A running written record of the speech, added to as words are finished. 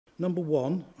Number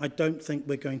one, I don't think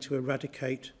we're going to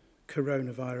eradicate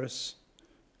coronavirus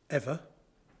ever.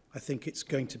 I think it's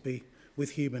going to be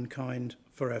with humankind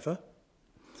forever.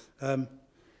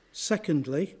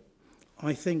 Secondly,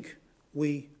 I think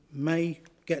we may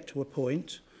get to a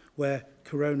point where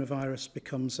coronavirus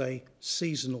becomes a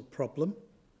seasonal problem.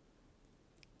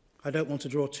 I don't want to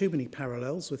draw too many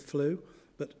parallels with flu,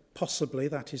 but possibly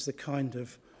that is the kind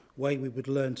of way we would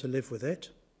learn to live with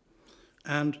it.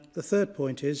 And the third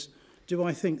point is, do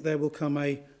I think there will come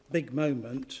a big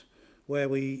moment where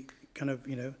we kind of,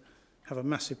 have a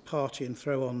massive party and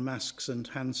throw on masks and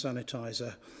hand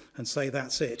sanitizer and say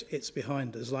that's it, it's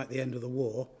behind us, like the end of the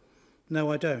war?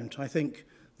 No, I don't. I think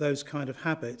those kind of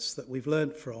habits that we've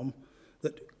learnt from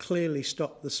that clearly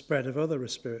stop the spread of other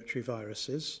respiratory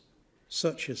viruses,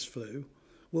 such as flu,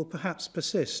 will perhaps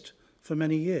persist for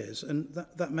many years, and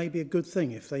that may be a good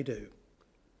thing if they do.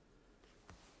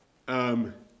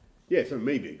 Yes, it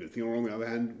may be a good thing, or on the other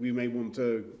hand, we may want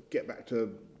to get back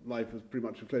to life as pretty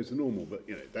much as close to normal. But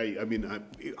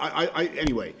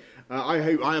anyway, I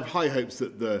have high hopes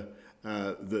that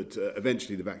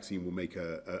eventually the vaccine will make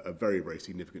a very, very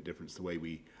significant difference to the way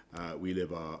we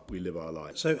live our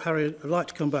lives. So, Harry, I'd like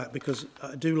to come back because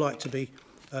I do like to be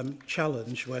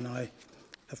challenged when I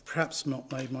have perhaps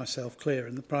not made myself clear,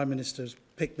 and the Prime Minister has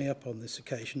picked me up on this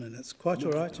occasion, and it's quite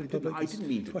all right in public. I didn't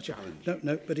mean to challenge you.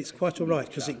 No, but it's quite all right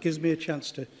because it gives me a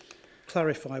chance to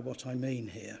clarify what I mean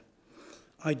here.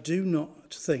 I do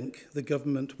not think the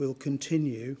government will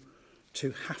continue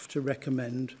to have to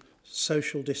recommend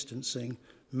social distancing,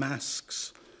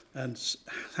 masks and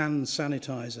hand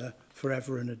sanitizer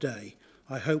forever and a day.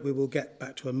 I hope we will get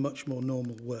back to a much more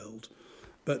normal world.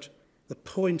 But the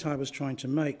point I was trying to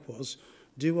make was,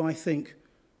 do I think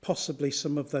possibly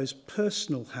some of those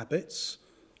personal habits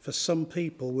for some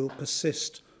people will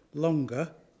persist longer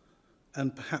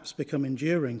and perhaps become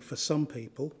enduring for some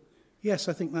people? Yes,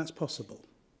 I think that's possible.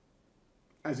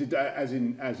 As in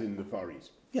the Far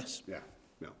East? Yes. Yeah.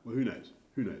 Well, who knows?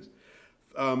 Who knows?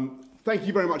 Thank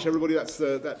you very much, everybody.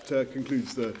 That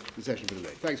concludes the session for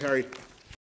today. Thanks, Harry.